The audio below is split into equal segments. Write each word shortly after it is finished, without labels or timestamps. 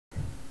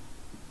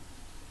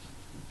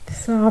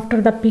So after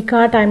the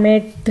picot I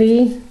made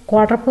 3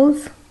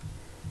 quadruples,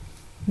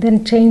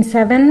 then chain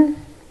 7,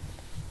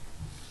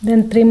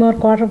 then 3 more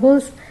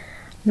quadruples.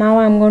 Now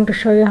I'm going to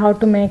show you how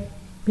to make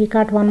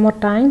picot one more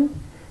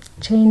time.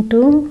 Chain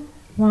 2,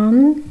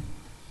 1,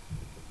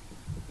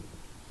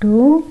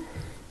 2,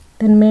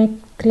 then make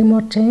 3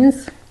 more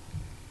chains,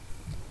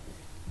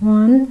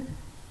 1,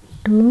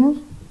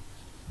 2,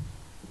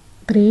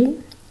 3.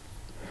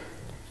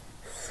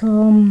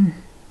 So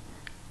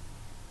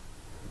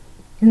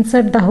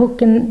insert the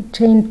hook in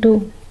chain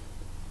 2.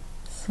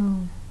 So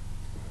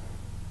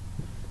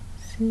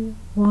see,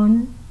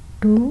 1,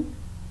 2,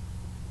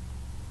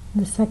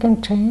 the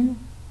second chain,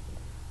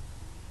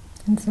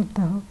 insert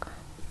the hook.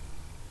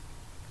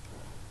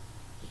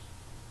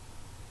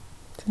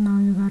 So now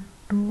you got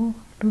 2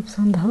 loops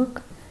on the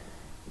hook.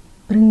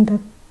 Bring the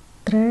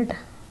thread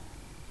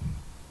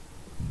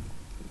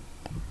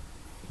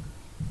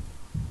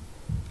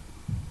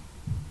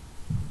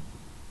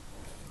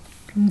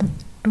from the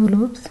 2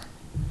 loops,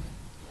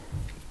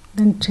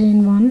 then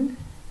chain 1,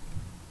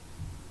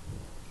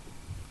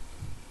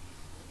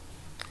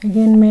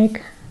 again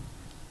make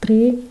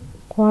 3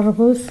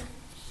 quadruples,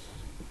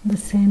 the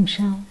same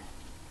shell.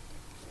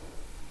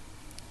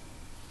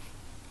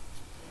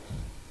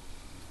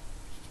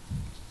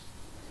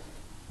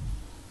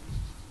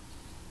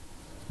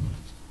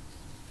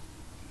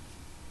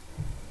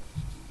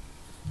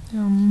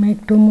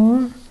 Make 2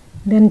 more,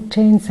 then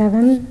chain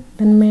 7,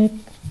 then make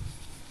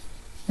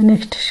the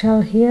next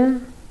shell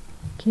here,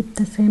 keep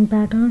the same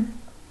pattern.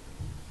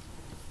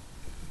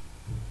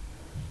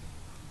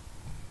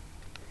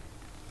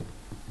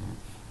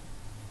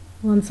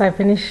 Once I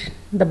finish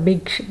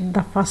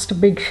the first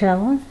big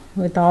shell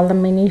with all the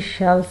mini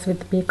shells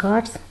with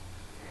picots,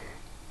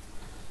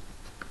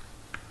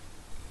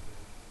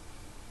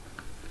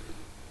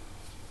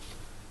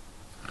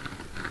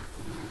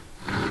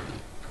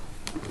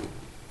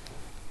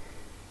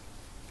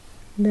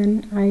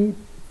 then I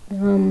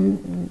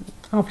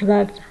after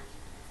that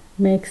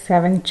make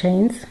 7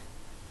 chains.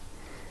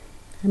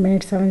 I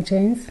made 7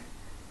 chains.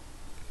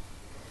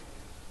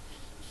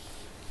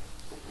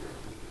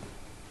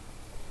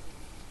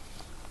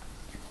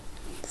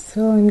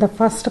 So in the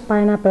first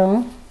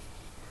pineapple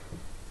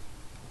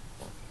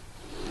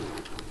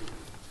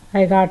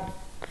I got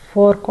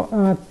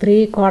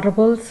 3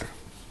 quadruples,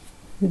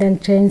 then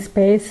chain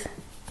space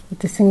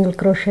with a single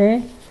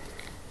crochet,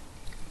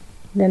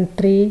 then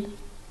 3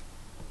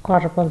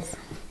 quadruples.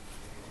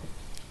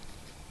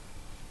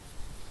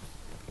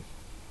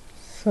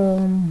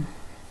 So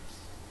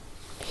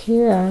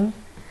here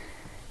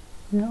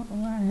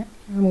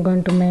I'm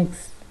going to make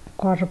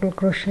quadruple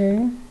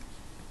crochet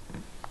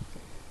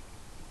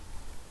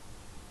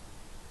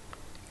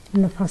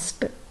in the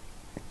first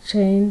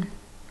chain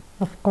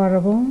of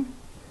quadruple.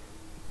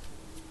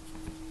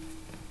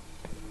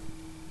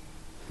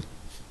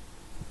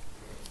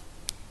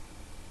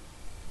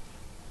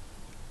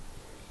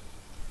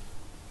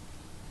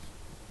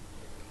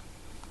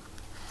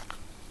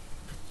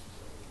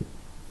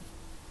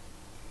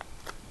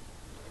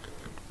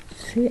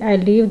 See, I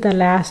leave the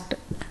last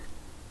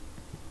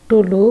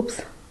 2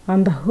 loops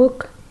on the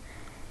hook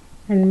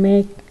and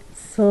make,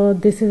 so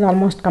this is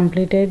almost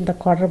completed, the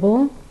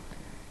quadruple.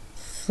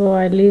 So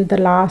I leave the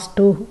last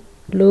 2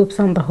 loops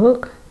on the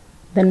hook,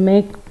 then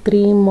make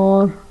 3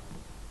 more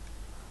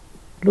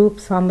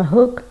loops on the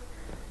hook,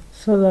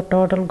 so the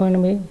total going to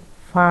be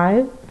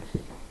 5.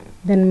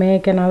 Then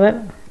make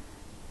another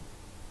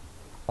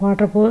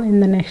quadruple in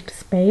the next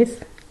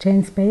space,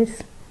 chain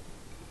space.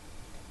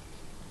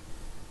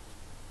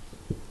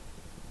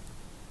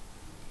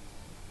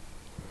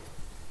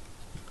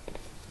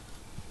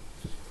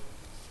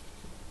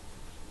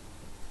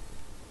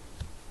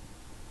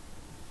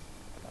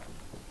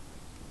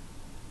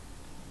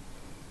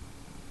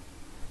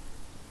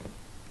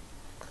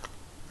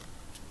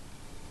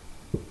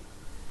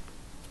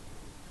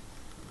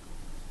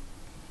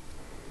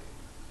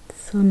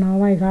 So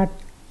now I got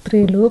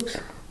 3 loops,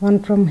 one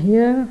from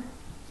here,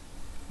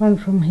 one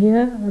from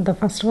here, the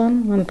first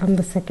one from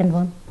the second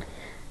one.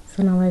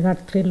 So now I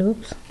got 3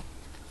 loops.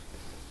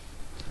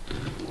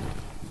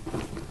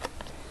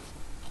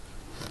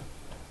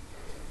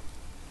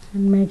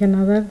 And make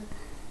another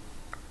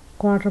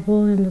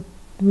quadruple and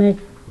make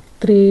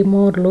 3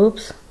 more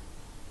loops.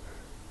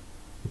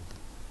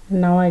 And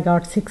now I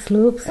got 6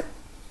 loops,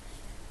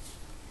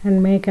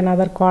 and make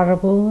another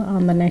quadruple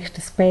on the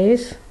next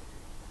space,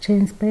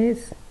 chain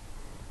space.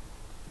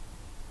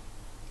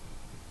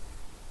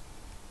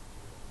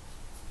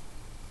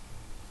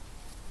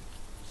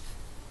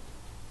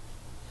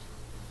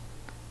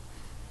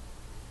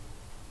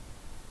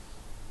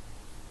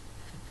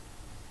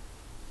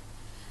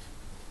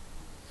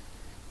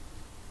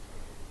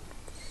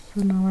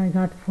 So now I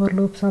got 4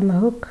 loops on the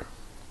hook,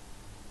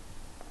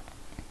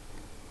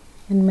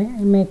 and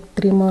make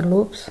 3 more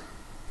loops.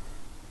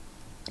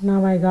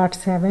 Now I got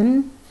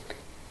 7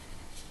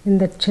 in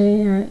the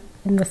chain,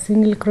 in the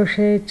single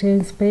crochet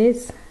chain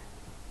space.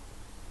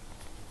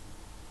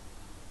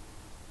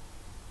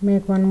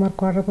 Make 1 more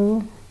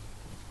quadruple,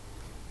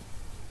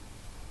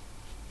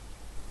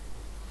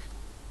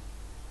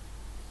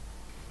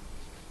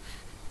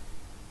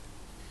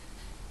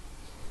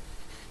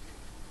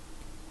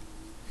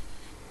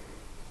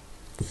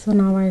 So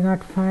now I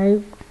got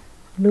 5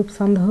 loops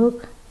on the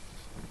hook.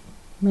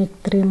 Make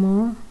 3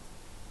 more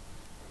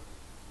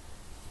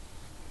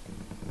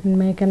and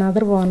make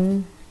another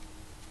one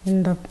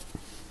in the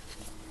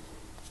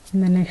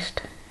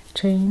next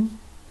chain.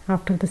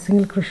 After the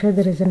single crochet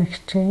there is a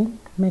next chain.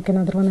 Make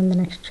another one in the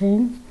next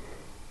chain.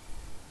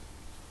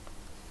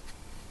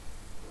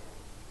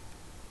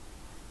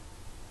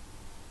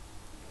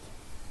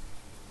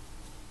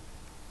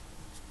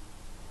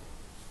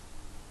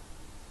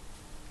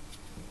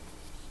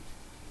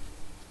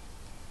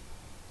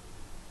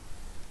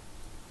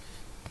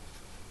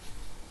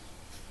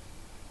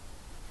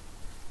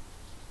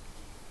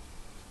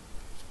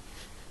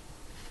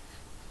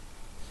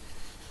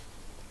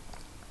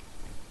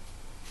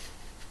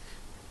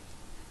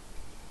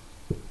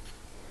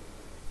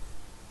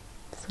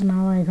 So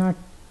now I got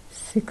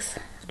 6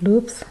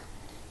 loops.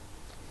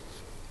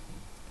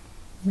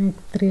 Make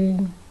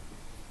 3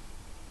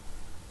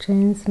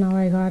 chains. Now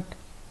I got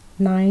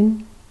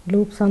 9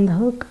 loops on the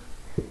hook.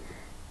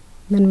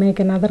 Then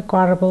make another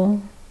quarter bow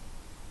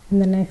in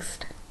the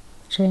next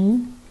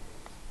chain.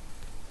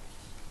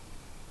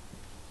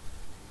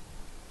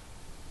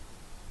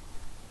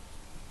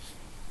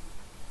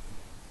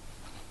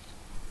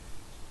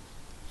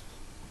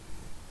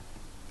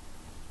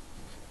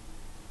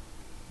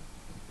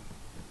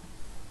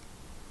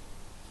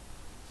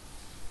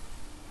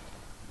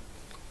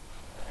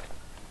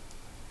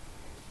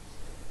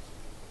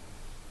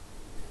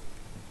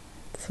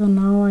 So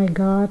now I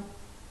got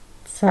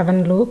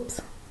 7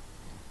 loops.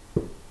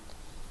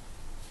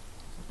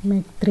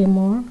 Make 3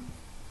 more.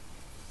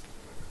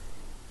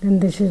 Then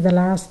this is the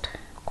last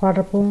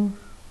quarter bow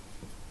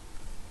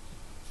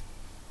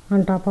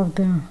on top of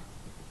the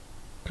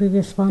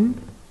previous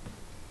one.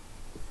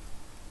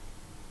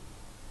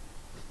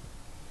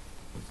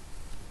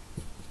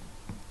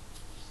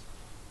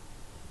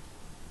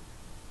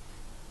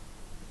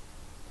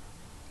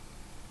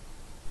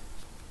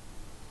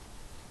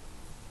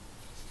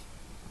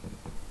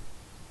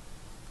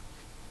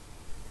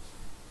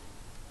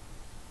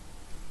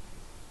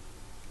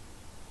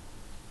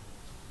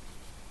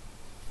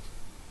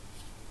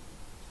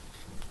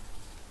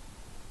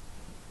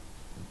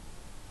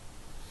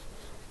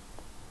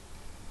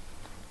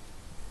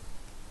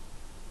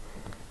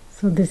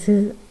 So this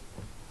is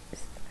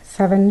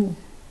 7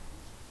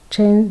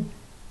 chain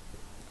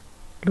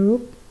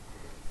loop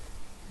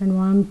and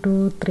 1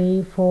 2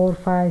 3 4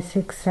 5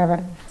 6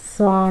 7.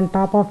 So on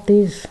top of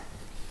these,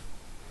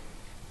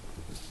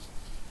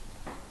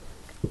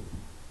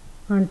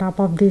 on top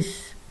of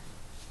this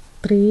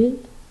 3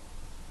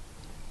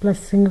 plus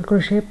single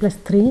crochet plus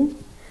 3,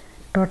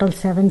 total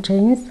 7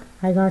 chains.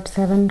 I got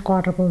 7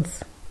 quarter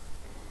bows.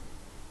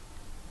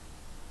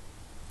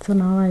 So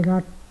now I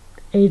got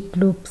 8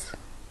 loops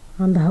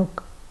on the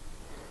hook.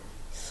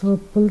 So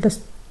pull the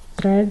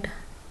thread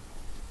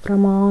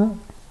from all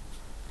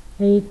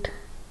 8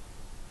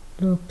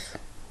 loops.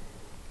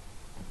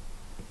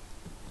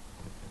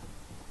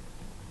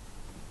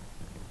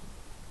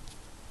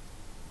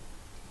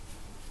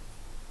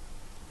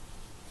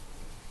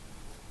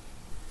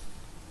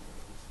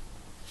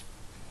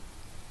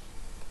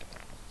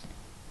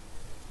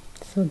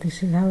 So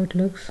this is how it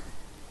looks.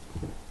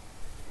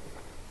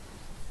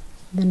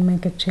 Then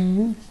make a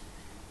chain.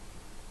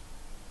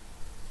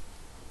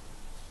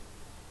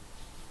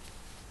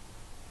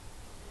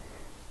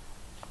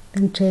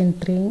 Then chain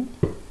 3,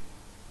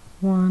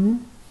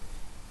 1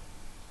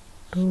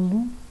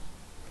 2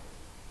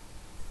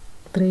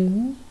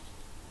 3,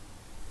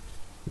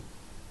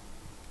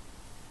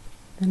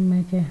 then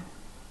make a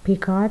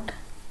picot.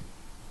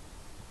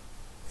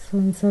 So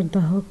insert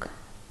the hook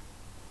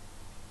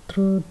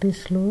through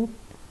this loop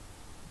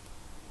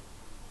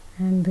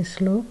and this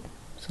loop.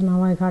 So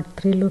now I got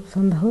 3 loops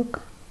on the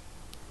hook,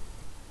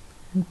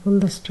 and pull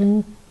the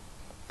string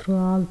through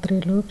all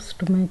 3 loops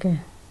to make a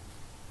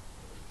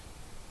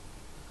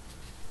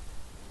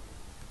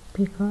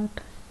picot.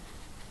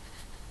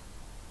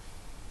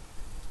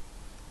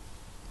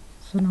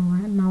 So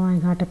now I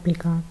got a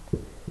picot.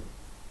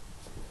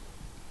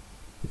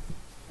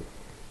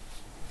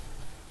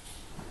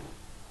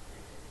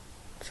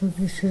 So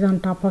this is on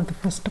top of the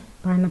first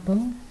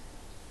pineapple.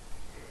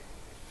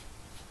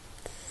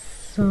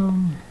 So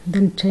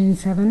then chain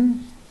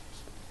 7,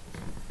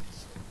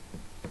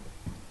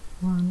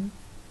 1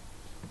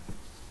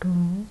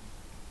 2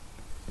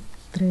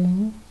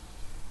 3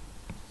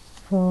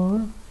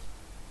 4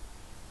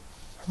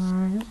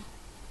 5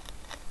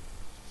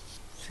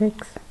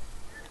 6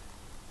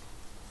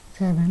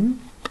 7.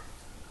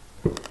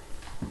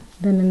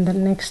 Then in the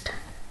next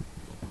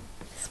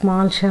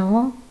small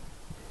shell,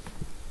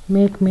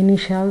 make mini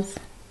shells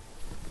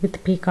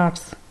with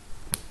picots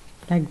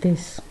like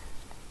this.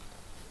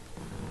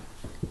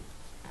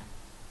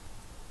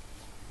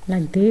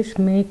 Like this,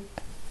 make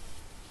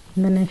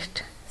the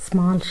next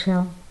small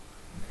shell,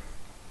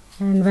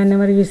 and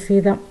whenever you see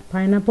the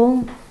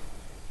pineapple,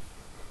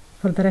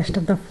 for the rest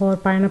of the 4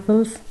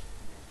 pineapples,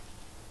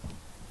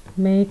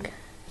 make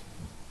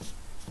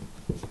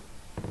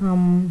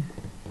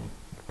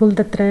pull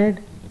the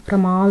thread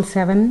from all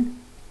 7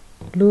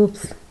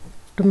 loops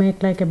to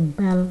make like a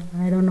bell.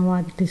 I don't know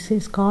what this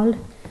is called,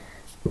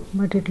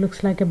 but it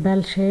looks like a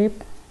bell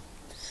shape,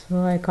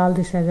 so I call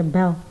this as a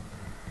bell.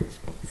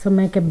 So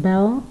make a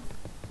bell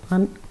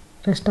on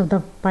rest of the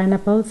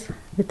pineapples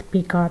with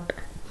peacock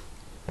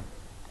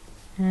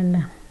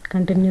and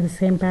continue the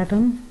same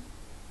pattern.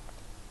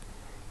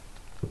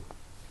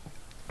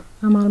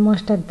 I'm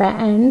almost at the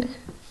end.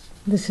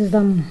 This is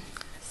the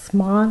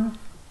small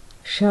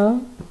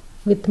shell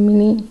with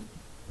mini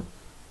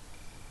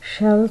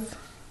shells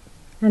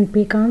and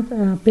pecans.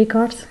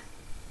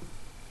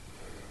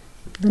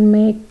 Then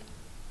make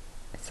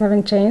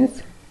 7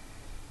 chains.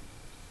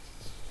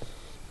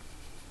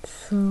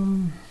 So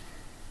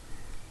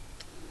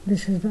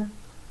this is the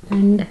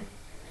end.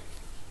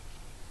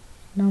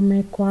 Now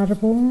make quarter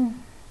bow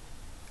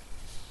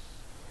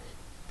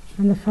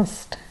on the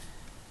first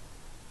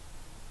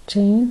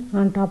chain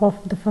on top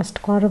of the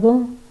first quarter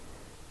bow.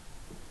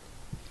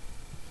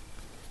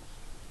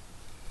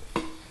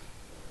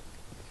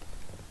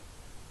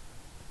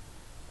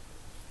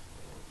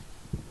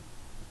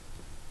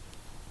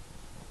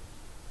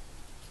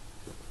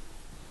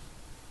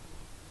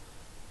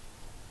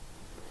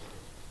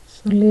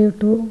 So leave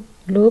 2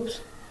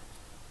 loops,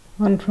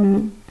 one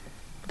from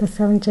the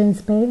 7 chain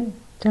space,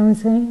 chain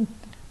 7,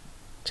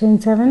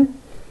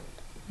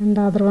 and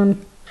the other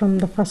one from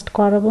the first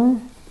quarter bow.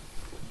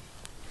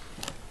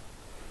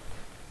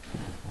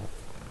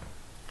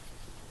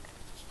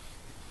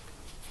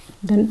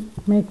 Then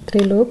make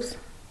 3 loops,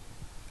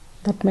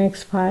 that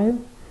makes 5.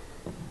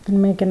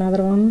 Then make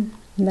another one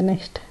in the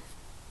next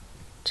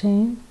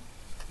chain.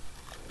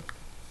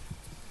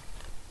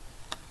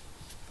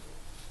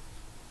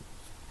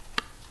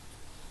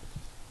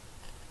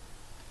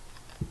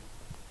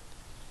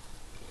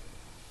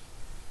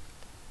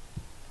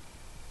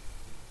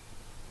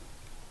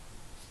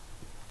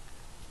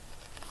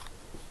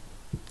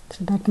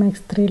 So that makes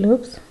 3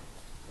 loops.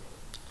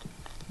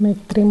 Make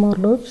 3 more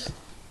loops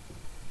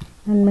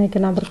and make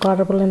another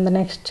quarter bow in the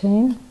next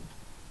chain.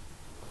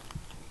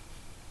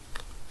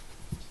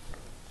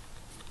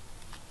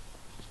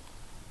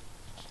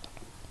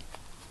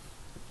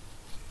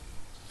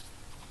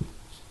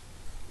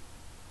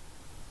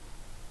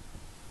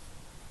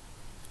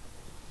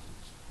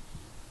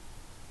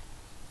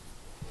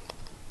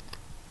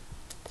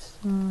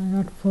 So I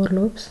got 4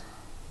 loops.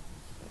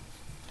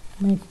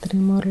 Make 3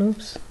 more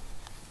loops,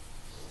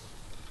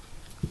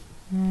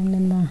 and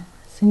in the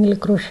single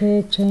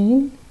crochet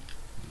chain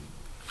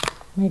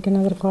make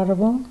another quarter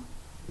bow.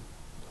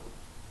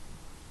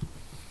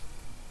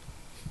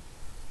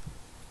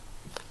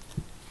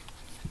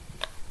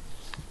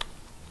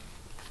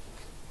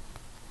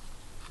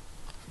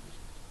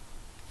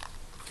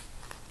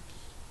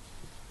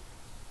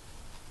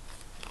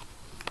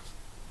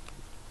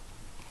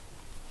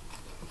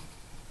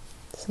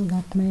 So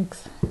that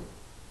makes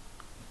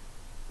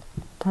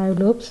 5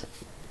 loops.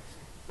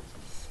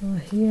 So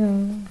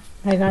here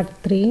I got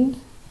 3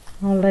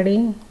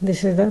 already.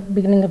 This is the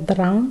beginning of the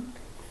round.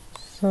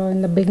 So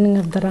in the beginning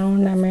of the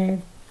round I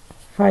made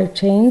 5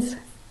 chains,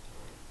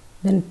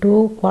 then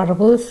 2 quarter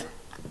bows.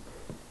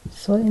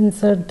 So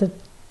insert the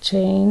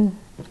chain,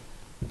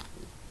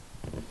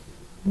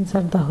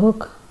 insert the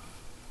hook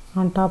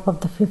on top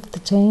of the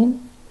 5th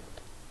chain.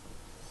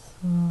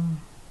 So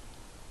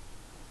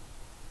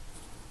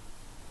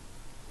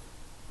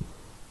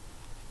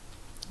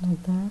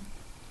like that.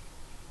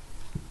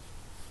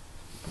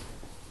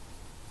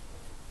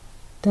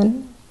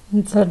 Then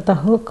insert the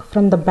hook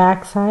from the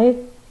back side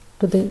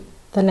to the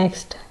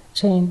next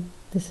chain.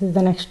 This is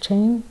the next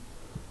chain.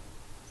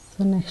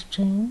 So next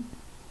chain.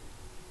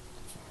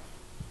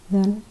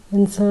 Then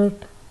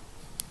insert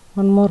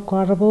one more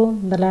quarter bow,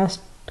 the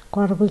last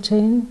quarter bow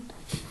chain.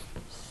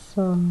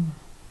 So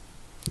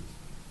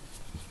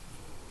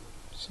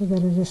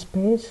there is a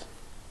space.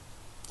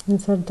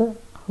 Insert the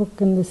hook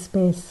in this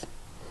space.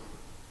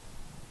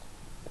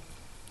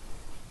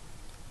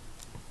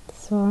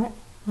 So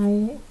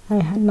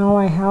now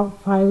I have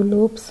 5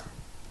 loops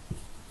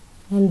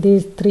and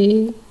these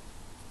 3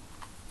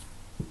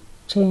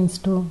 chains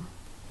too.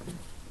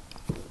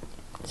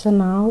 So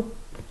now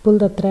pull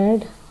the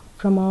thread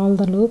from all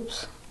the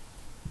loops.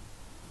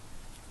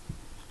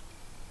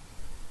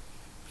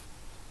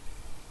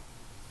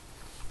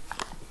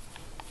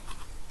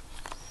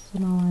 So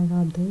now I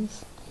got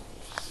this.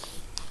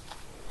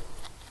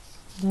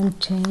 Then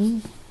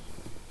chain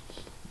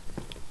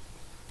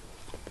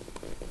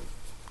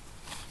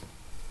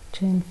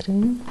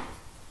 3,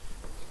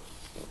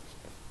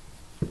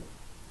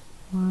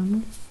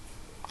 1,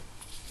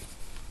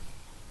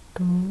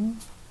 2,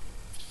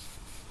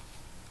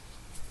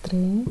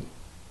 3,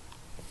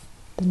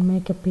 then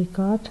make a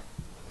peacock.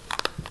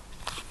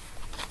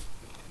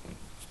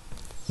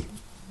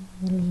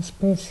 There is a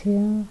space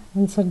here.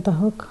 Insert the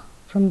hook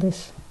from the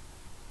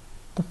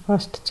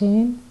first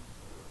chain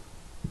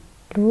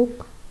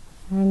loop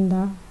and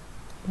the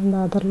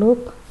other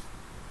loop.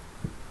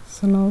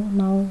 So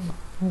now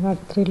I got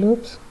 3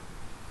 loops.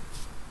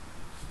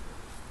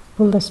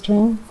 Pull the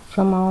string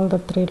from all the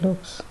 3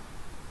 loops.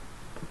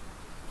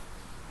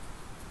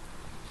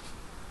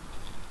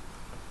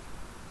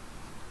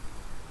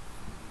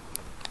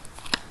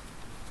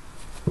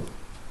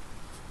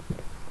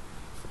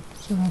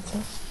 So that's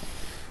it.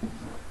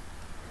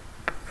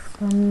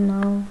 So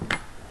now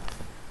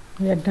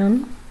we are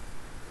done.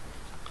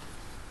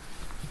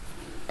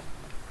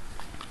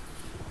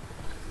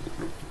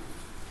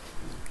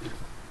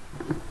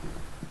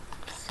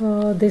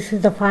 So this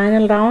is the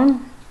final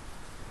round.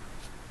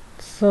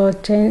 So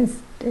chain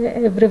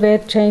everywhere,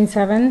 chain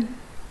 7,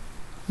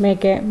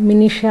 make a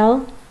mini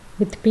shell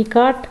with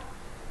picot,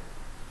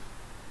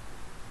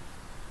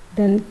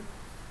 then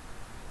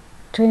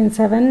chain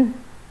 7,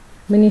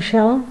 mini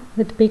shell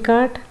with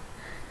picot.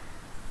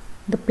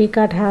 The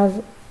picot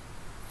has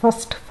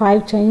first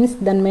 5 chains,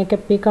 then make a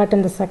picot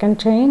in the second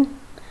chain,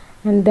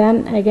 and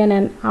then again,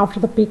 and after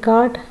the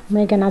picot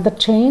make another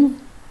chain,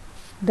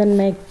 then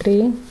make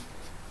 3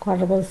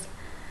 quarter-balls.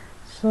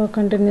 So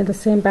continue the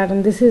same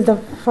pattern. This is the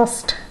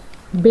first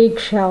big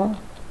shell.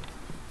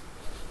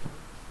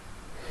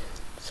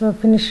 So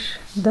finish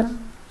the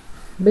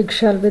big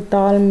shell with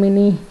all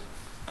mini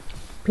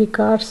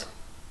picots,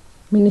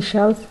 mini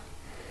shells,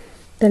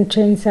 then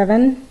chain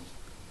 7,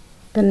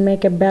 then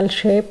make a bell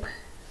shape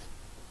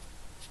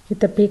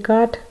with a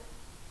picot.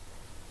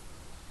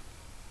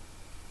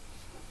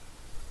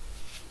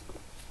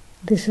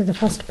 This is the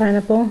first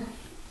pineapple.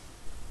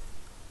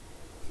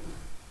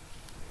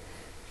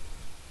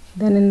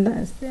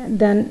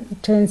 Then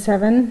chain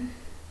 7,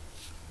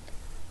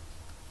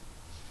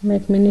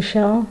 make mini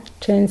shell,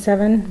 chain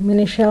 7,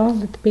 mini shell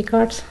with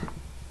picots.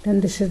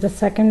 Then this is the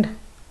second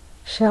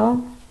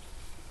shell,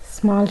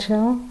 small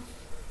shell,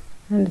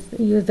 and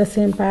use the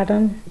same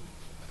pattern.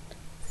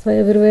 So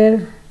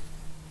everywhere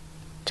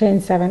chain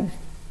 7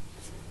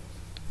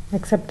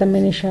 except the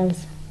mini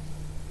shells.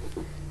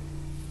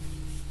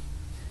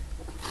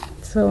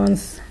 So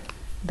once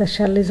the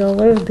shell is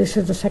over, this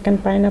is the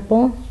second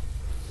pineapple.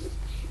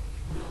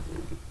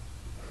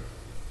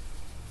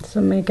 So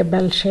make a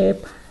bell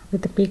shape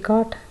with a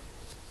picot.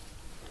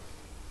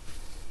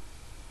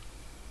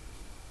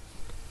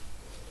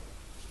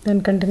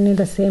 Then continue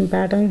the same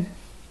pattern,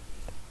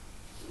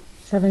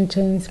 7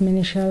 chains,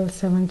 mini shells,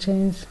 7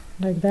 chains,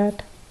 like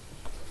that.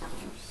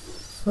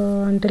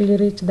 So until you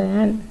reach the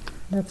end,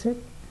 that's it.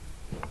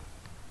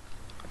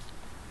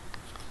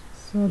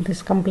 So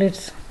this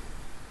completes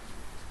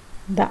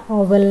the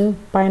oval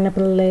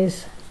pineapple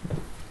lace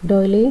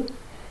doily.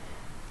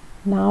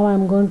 Now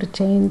I'm going to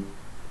chain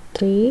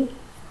 3,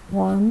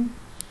 1,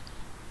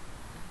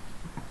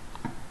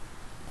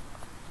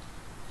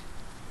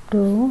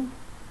 2,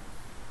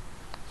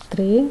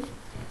 3,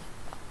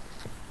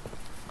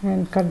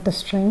 and cut the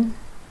string.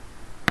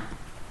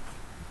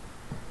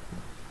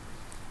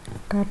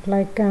 Cut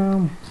like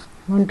 1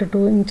 to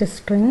 2 inches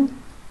string.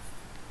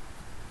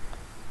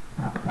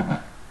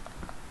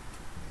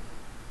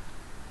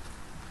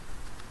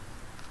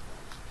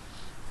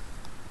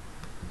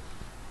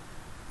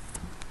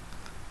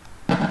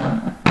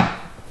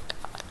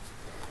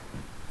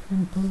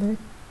 And pull it,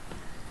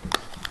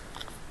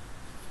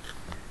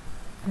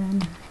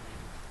 then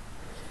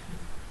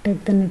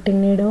take the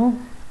knitting needle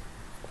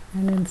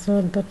and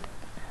insert the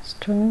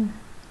string.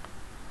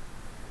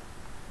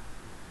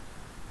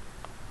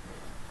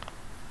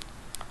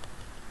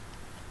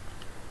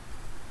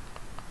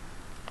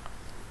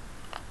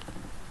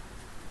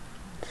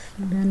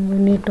 Then we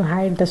need to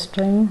hide the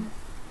string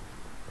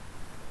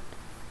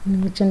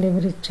in each and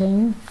every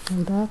chain,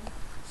 like that.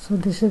 So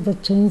this is the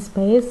chain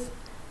space.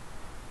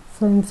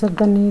 So insert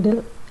the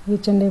needle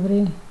each and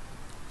every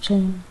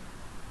chain.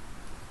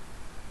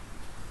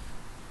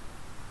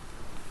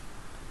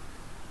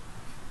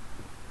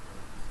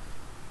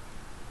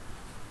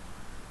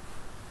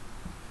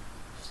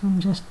 So I'm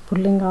just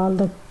pulling all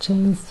the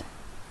chains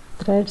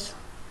threads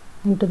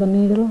into the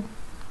needle.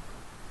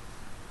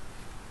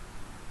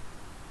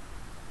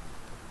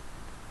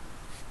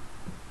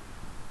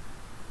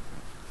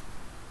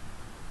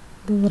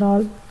 These are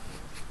all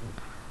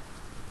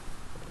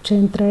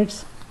chain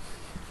threads,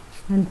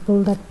 and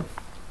pull that.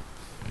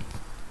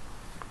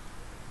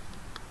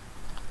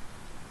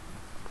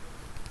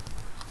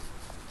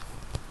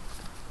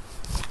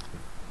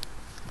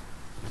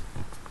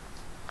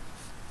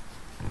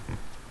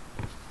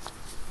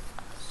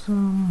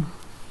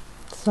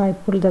 So I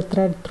pull the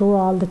thread through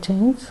all the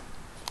chains,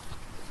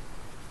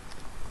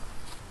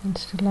 and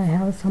still I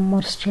have some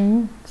more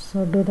string,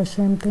 so do the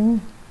same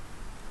thing.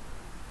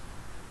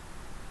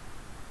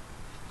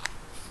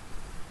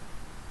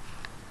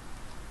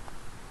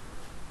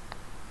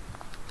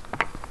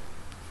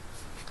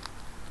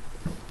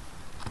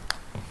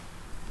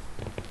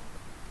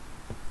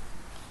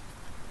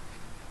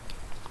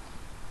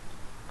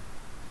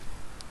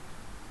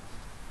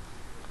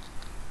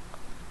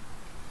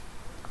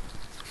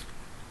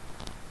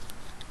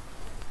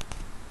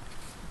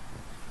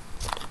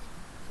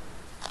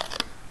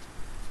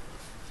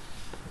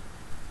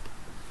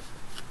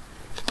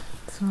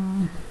 So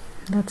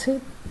that's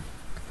it.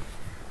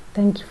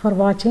 Thank you for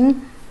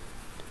watching.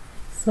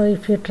 So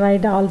if you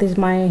tried all these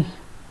my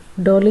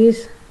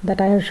doilies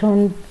that I have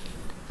shown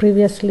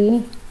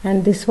previously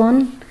and this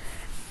one,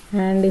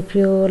 and if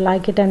you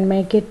like it and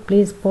make it,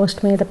 please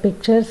post me the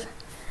pictures.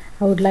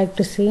 I would like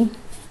to see.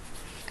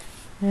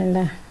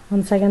 And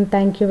once again,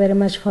 thank you very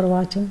much for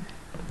watching.